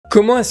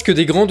Comment est-ce que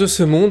des grands de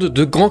ce monde,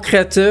 de grands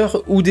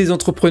créateurs ou des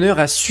entrepreneurs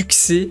à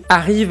succès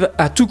arrivent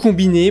à tout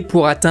combiner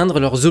pour atteindre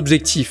leurs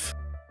objectifs?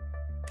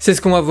 C'est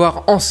ce qu'on va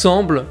voir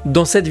ensemble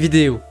dans cette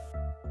vidéo.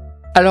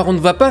 Alors on ne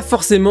va pas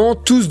forcément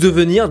tous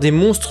devenir des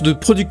monstres de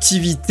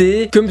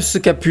productivité comme ce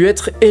qu'a pu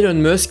être Elon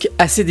Musk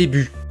à ses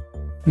débuts.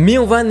 Mais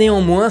on va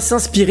néanmoins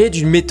s'inspirer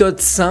d'une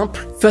méthode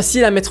simple,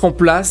 facile à mettre en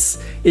place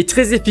et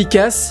très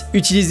efficace,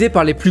 utilisée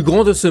par les plus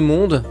grands de ce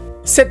monde.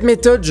 Cette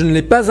méthode, je ne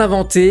l'ai pas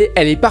inventée,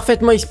 elle est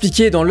parfaitement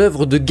expliquée dans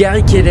l'œuvre de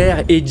Gary Keller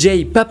et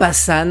Jay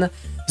Papasan,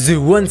 The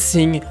One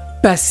Thing,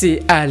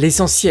 passer à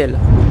l'essentiel.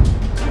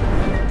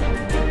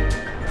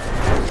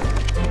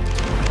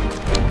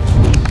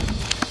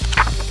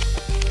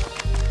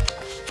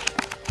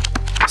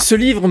 Ce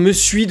livre me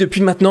suit depuis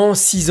maintenant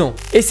 6 ans.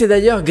 Et c'est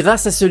d'ailleurs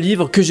grâce à ce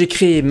livre que j'ai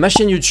créé ma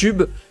chaîne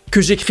YouTube,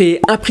 que j'ai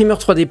créé Imprimeur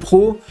 3D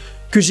Pro,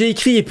 que j'ai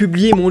écrit et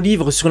publié mon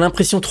livre sur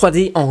l'impression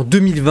 3D en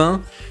 2020,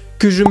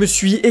 que je me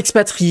suis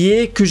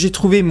expatrié, que j'ai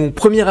trouvé mon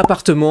premier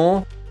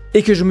appartement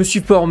et que je me suis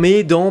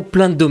formé dans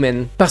plein de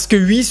domaines. Parce que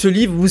oui, ce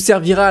livre vous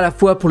servira à la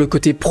fois pour le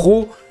côté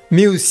pro,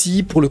 mais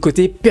aussi pour le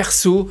côté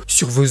perso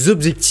sur vos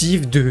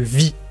objectifs de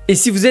vie. Et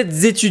si vous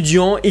êtes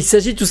étudiant, il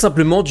s'agit tout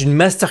simplement d'une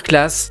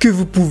masterclass que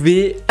vous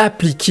pouvez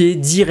appliquer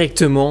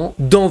directement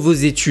dans vos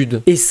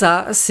études. Et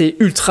ça, c'est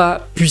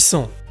ultra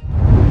puissant.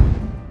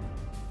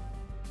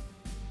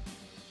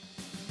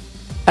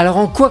 Alors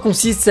en quoi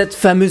consiste cette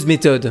fameuse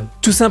méthode?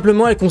 Tout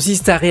simplement, elle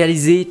consiste à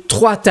réaliser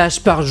 3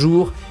 tâches par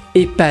jour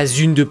et pas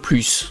une de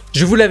plus.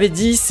 Je vous l'avais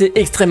dit, c'est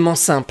extrêmement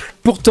simple.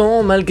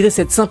 Pourtant, malgré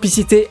cette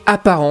simplicité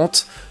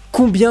apparente,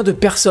 combien de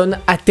personnes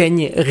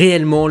atteignent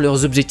réellement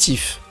leurs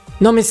objectifs?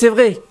 Non mais c'est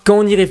vrai, quand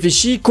on y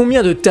réfléchit,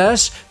 combien de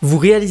tâches vous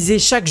réalisez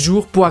chaque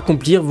jour pour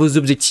accomplir vos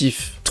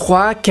objectifs?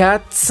 3,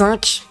 4,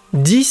 5,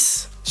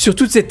 10? Sur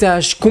toutes ces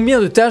tâches, combien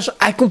de tâches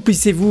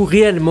accomplissez-vous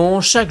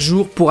réellement chaque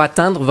jour pour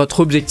atteindre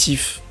votre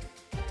objectif?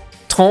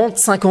 30,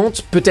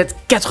 50, peut-être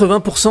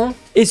 80%?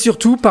 Et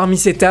surtout, parmi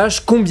ces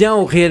tâches, combien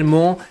ont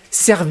réellement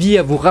servi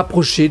à vous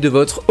rapprocher de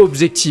votre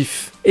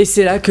objectif? Et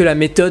c'est là que la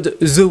méthode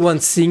The One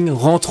Thing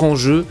rentre en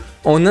jeu,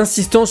 en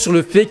insistant sur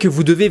le fait que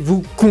vous devez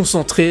vous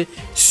concentrer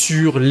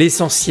sur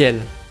l'essentiel.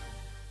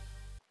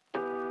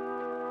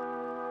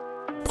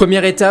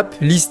 Première étape,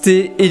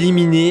 lister,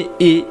 éliminer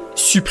et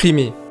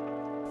supprimer.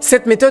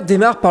 Cette méthode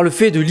démarre par le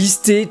fait de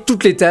lister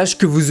toutes les tâches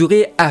que vous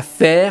aurez à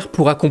faire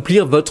pour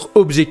accomplir votre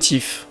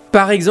objectif.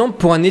 Par exemple,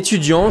 pour un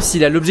étudiant,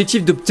 s'il a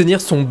l'objectif d'obtenir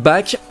son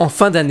bac en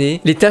fin d'année,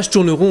 les tâches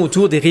tourneront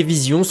autour des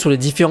révisions sur les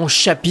différents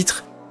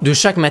chapitres de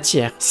chaque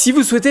matière. Si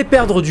vous souhaitez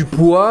perdre du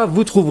poids,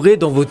 vous trouverez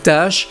dans vos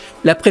tâches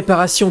la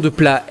préparation de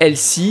plats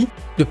healthy,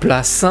 de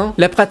plats sains,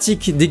 la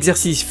pratique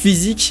d'exercices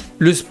physiques,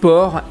 le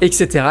sport,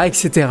 etc.,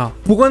 etc.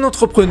 Pour un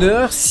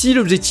entrepreneur, si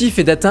l'objectif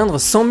est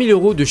d'atteindre 100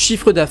 000 € de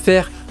chiffre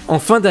d'affaires en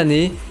fin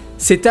d'année,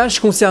 ces tâches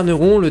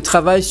concerneront le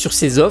travail sur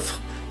ses offres,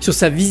 sur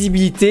sa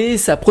visibilité,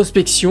 sa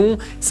prospection,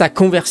 sa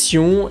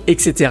conversion,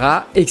 etc.,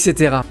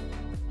 etc.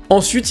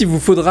 Ensuite, il vous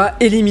faudra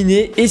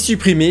éliminer et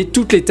supprimer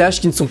toutes les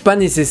tâches qui ne sont pas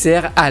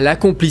nécessaires à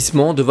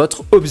l'accomplissement de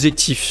votre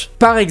objectif.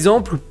 Par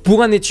exemple,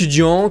 pour un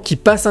étudiant qui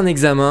passe un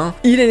examen,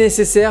 il est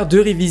nécessaire de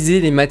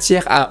réviser les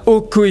matières à haut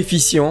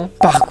coefficient.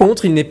 Par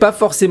contre, il n'est pas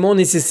forcément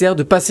nécessaire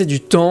de passer du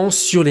temps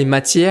sur les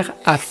matières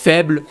à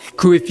faible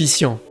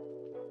coefficient.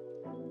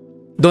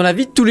 Dans la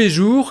vie de tous les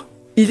jours,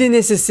 il est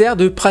nécessaire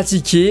de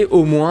pratiquer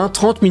au moins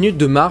 30 minutes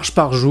de marche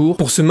par jour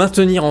pour se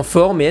maintenir en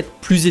forme et être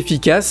plus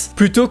efficace,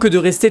 plutôt que de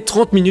rester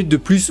 30 minutes de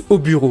plus au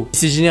bureau.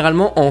 C'est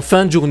généralement en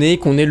fin de journée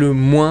qu'on est le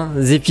moins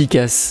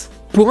efficace.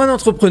 Pour un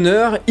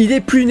entrepreneur, il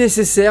est plus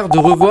nécessaire de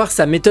revoir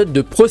sa méthode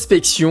de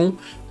prospection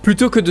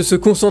plutôt que de se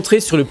concentrer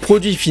sur le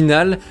produit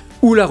final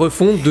ou la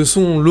refonte de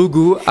son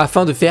logo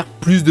afin de faire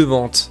plus de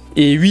ventes.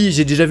 Et oui,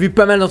 j'ai déjà vu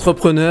pas mal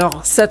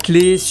d'entrepreneurs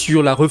s'atteler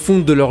sur la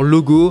refonte de leur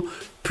logo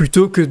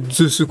plutôt que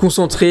de se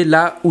concentrer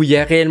là où il y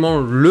a réellement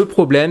le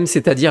problème,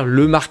 c'est-à-dire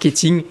le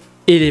marketing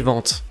et les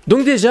ventes.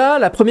 Donc déjà,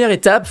 la première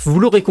étape, vous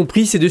l'aurez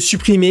compris, c'est de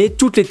supprimer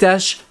toutes les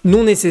tâches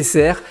non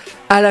nécessaires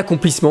à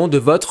l'accomplissement de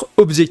votre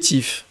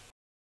objectif.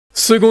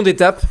 Seconde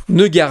étape,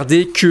 ne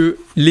gardez que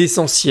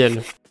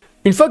l'essentiel.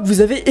 Une fois que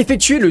vous avez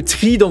effectué le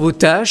tri dans vos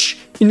tâches,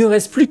 il ne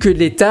reste plus que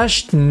les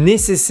tâches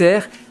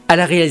nécessaires à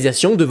la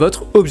réalisation de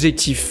votre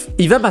objectif.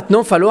 Il va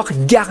maintenant falloir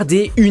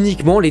garder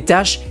uniquement les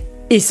tâches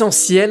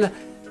essentielles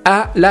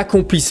à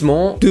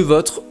l'accomplissement de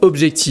votre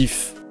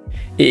objectif.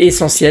 Et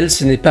essentiel,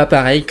 ce n'est pas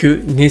pareil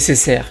que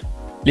nécessaire.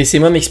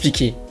 Laissez-moi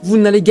m'expliquer. Vous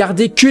n'allez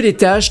garder que les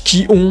tâches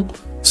qui ont,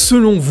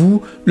 selon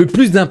vous, le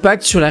plus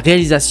d'impact sur la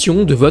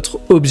réalisation de votre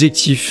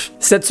objectif.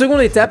 Cette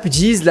seconde étape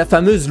utilise la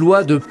fameuse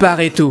loi de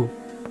Pareto.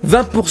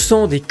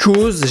 20% des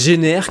causes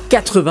génèrent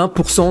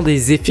 80%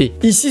 des effets.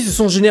 Ici, ce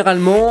sont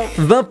généralement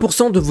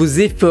 20% de vos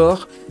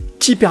efforts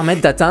qui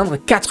permettent d'atteindre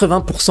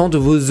 80% de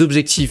vos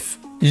objectifs.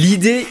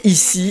 L'idée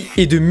ici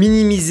est de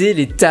minimiser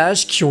les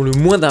tâches qui ont le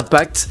moins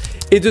d'impact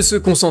et de se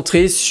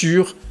concentrer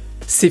sur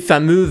ces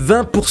fameux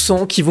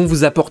 20% qui vont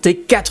vous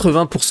apporter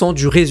 80%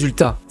 du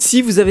résultat.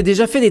 Si vous avez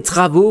déjà fait des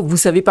travaux, vous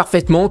savez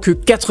parfaitement que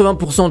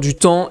 80% du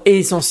temps est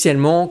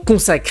essentiellement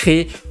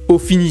consacré aux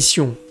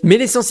finitions. Mais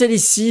l'essentiel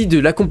ici de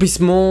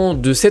l'accomplissement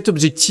de cet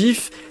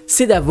objectif,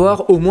 c'est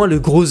d'avoir au moins le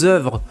gros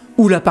œuvre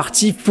ou la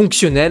partie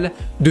fonctionnelle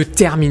de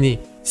terminer.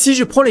 Si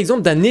je prends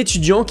l'exemple d'un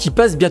étudiant qui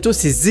passe bientôt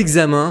ses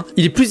examens,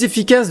 il est plus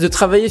efficace de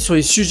travailler sur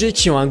les sujets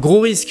qui ont un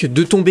gros risque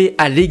de tomber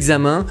à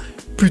l'examen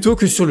plutôt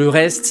que sur le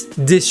reste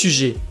des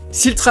sujets.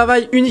 S'il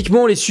travaille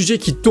uniquement les sujets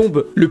qui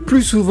tombent le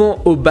plus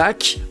souvent au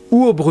bac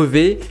ou au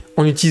brevet,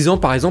 en utilisant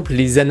par exemple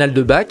les annales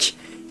de bac,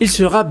 il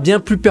sera bien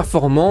plus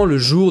performant le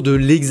jour de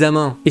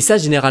l'examen. Et ça,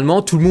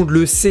 généralement, tout le monde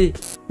le sait.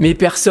 Mais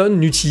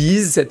personne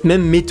n'utilise cette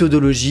même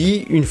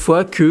méthodologie une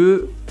fois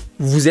que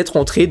vous êtes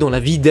rentré dans la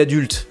vie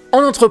d'adulte.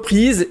 En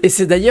entreprise, et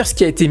c'est d'ailleurs ce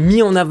qui a été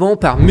mis en avant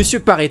par Monsieur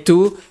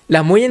Pareto,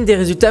 la moyenne des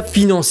résultats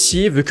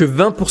financiers veut que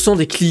 20%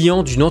 des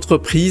clients d'une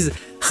entreprise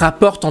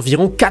rapportent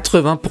environ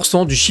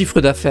 80% du chiffre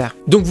d'affaires.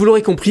 Donc vous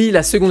l'aurez compris,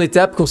 la seconde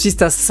étape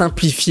consiste à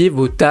simplifier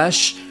vos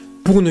tâches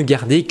pour ne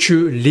garder que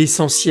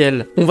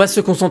l'essentiel. On va se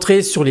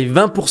concentrer sur les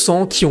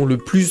 20% qui ont le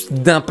plus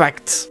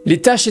d'impact.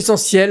 Les tâches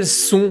essentielles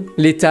sont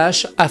les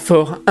tâches à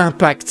fort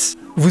impact,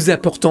 vous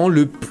apportant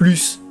le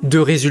plus de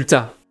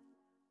résultats.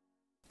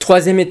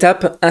 Troisième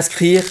étape,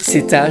 inscrire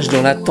ces tâches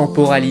dans la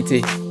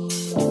temporalité.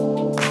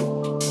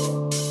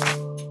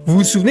 Vous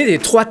vous souvenez des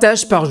 3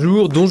 tâches par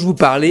jour dont je vous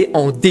parlais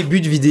en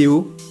début de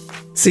vidéo?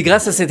 C'est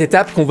grâce à cette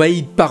étape qu'on va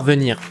y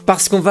parvenir,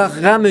 parce qu'on va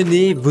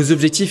ramener vos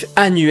objectifs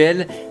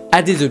annuels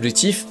à des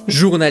objectifs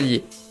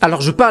journaliers.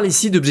 Alors je parle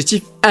ici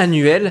d'objectifs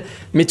annuels,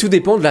 mais tout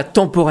dépend de la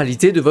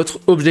temporalité de votre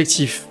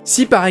objectif.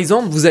 Si par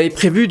exemple vous avez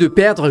prévu de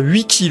perdre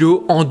 8 kg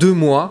en 2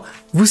 mois,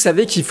 vous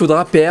savez qu'il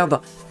faudra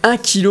perdre 1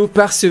 kg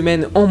par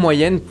semaine en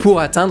moyenne pour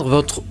atteindre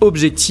votre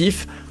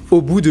objectif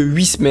au bout de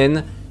 8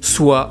 semaines,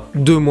 soit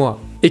 2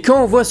 mois. Et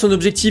quand on voit son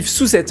objectif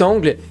sous cet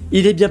angle,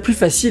 il est bien plus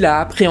facile à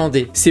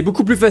appréhender. C'est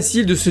beaucoup plus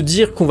facile de se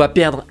dire qu'on va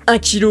perdre 1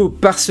 kg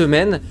par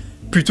semaine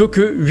plutôt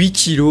que 8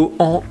 kg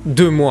en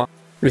 2 mois.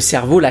 Le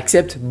cerveau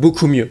l'accepte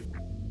beaucoup mieux.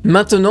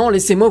 Maintenant,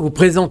 laissez-moi vous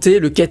présenter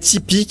le cas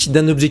typique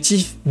d'un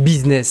objectif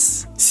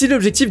business. Si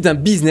l'objectif d'un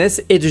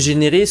business est de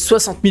générer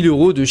 60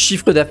 000 € de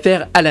chiffre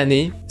d'affaires à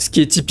l'année, ce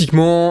qui est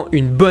typiquement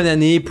une bonne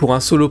année pour un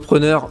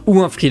solopreneur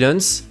ou un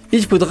freelance,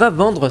 il faudra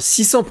vendre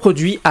 600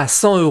 produits à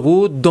 100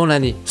 € dans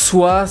l'année,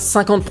 soit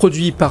 50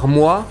 produits par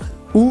mois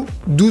ou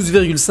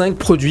 12,5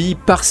 produits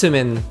par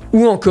semaine,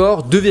 ou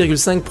encore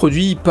 2,5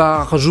 produits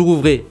par jour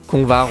ouvré,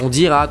 qu'on va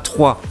arrondir à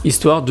 3,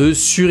 histoire de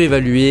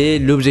surévaluer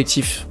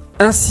l'objectif.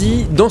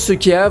 Ainsi, dans ce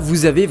cas,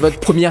 vous avez votre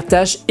première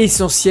tâche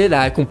essentielle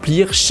à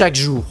accomplir chaque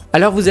jour.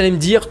 Alors vous allez me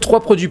dire,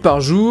 3 produits par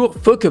jour,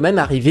 faut quand même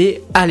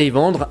arriver à les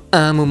vendre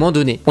à un moment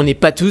donné. On n'est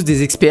pas tous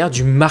des experts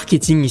du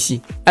marketing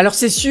ici. Alors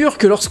c'est sûr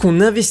que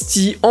lorsqu'on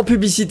investit en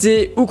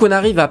publicité ou qu'on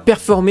arrive à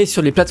performer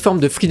sur les plateformes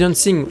de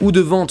freelancing ou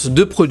de vente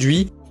de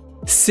produits,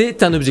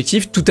 c'est un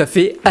objectif tout à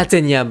fait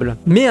atteignable.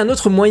 Mais un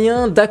autre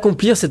moyen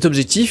d'accomplir cet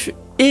objectif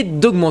est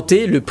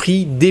d'augmenter le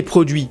prix des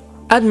produits.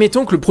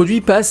 Admettons que le produit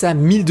passe à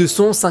 1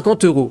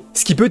 250 €,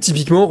 ce qui peut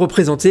typiquement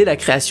représenter la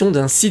création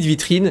d'un site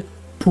vitrine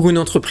pour une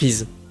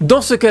entreprise.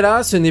 Dans ce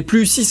cas-là, ce n'est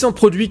plus 600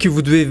 produits que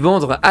vous devez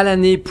vendre à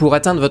l'année pour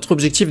atteindre votre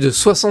objectif de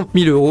 60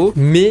 000 €,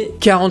 mais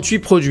 48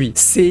 produits.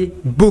 C'est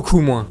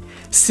beaucoup moins.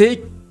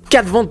 C'est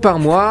 4 ventes par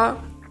mois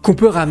qu'on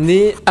peut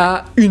ramener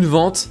à 1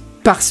 vente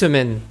par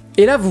semaine.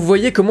 Et là, vous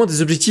voyez comment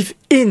des objectifs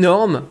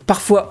énormes,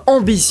 parfois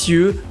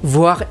ambitieux,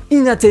 voire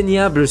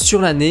inatteignables sur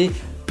l'année,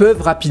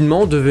 peuvent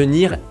rapidement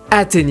devenir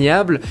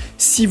atteignables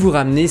si vous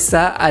ramenez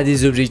ça à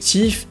des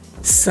objectifs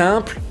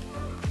simples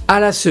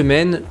à la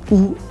semaine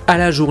ou à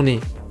la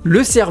journée.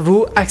 Le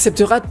cerveau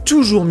acceptera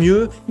toujours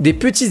mieux des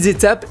petites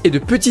étapes et de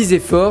petits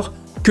efforts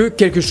que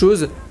quelque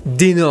chose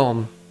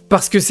d'énorme.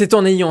 Parce que c'est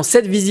en ayant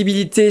cette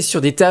visibilité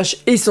sur des tâches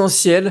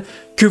essentielles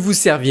que vous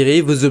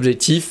servirez vos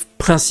objectifs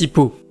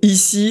principaux.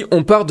 Ici,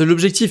 on part de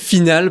l'objectif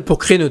final pour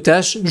créer nos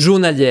tâches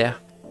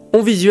journalières.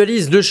 On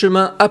visualise le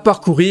chemin à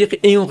parcourir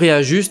et on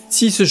réajuste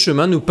si ce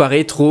chemin nous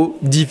paraît trop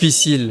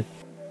difficile.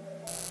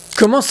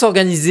 Comment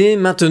s'organiser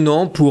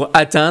maintenant pour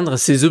atteindre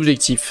ces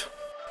objectifs?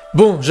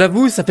 Bon,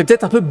 j'avoue, ça fait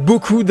peut-être un peu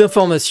beaucoup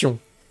d'informations.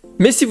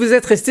 Mais si vous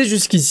êtes resté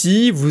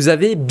jusqu'ici, vous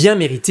avez bien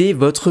mérité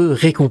votre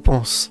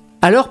récompense.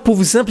 Alors pour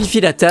vous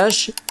simplifier la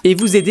tâche et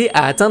vous aider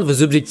à atteindre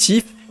vos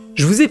objectifs,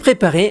 je vous ai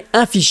préparé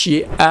un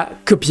fichier à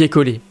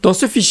copier-coller. Dans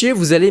ce fichier,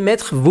 vous allez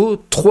mettre vos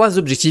 3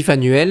 objectifs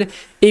annuels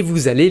et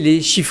vous allez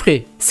les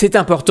chiffrer. C'est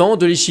important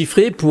de les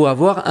chiffrer pour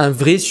avoir un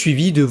vrai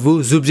suivi de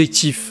vos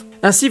objectifs.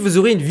 Ainsi, vous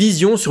aurez une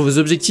vision sur vos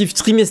objectifs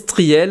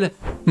trimestriels,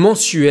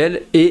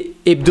 mensuels et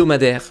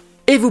hebdomadaires.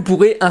 Et vous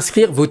pourrez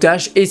inscrire vos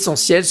tâches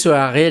essentielles sur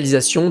la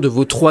réalisation de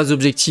vos 3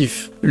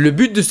 objectifs. Le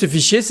but de ce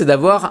fichier, c'est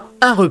d'avoir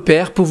un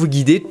repère pour vous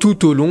guider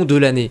tout au long de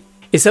l'année.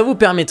 Et ça vous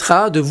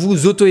permettra de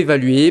vous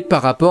auto-évaluer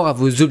par rapport à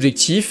vos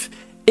objectifs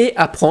et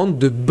à prendre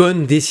de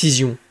bonnes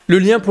décisions. Le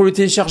lien pour le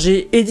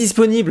télécharger est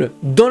disponible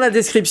dans la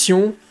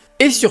description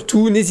Et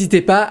surtout,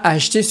 n'hésitez pas à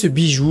acheter ce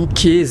bijou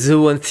qui est The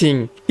One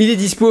Thing. Il est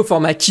dispo au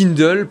format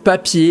Kindle,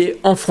 papier,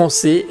 en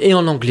français et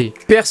en anglais.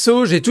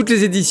 Perso, j'ai toutes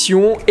les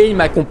éditions et il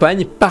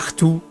m'accompagne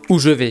partout où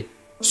je vais.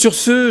 Sur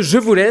ce, je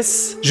vous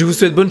laisse. Je vous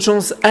souhaite bonne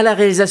chance à la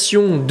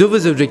réalisation de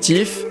vos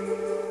objectifs.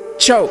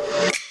 Ciao!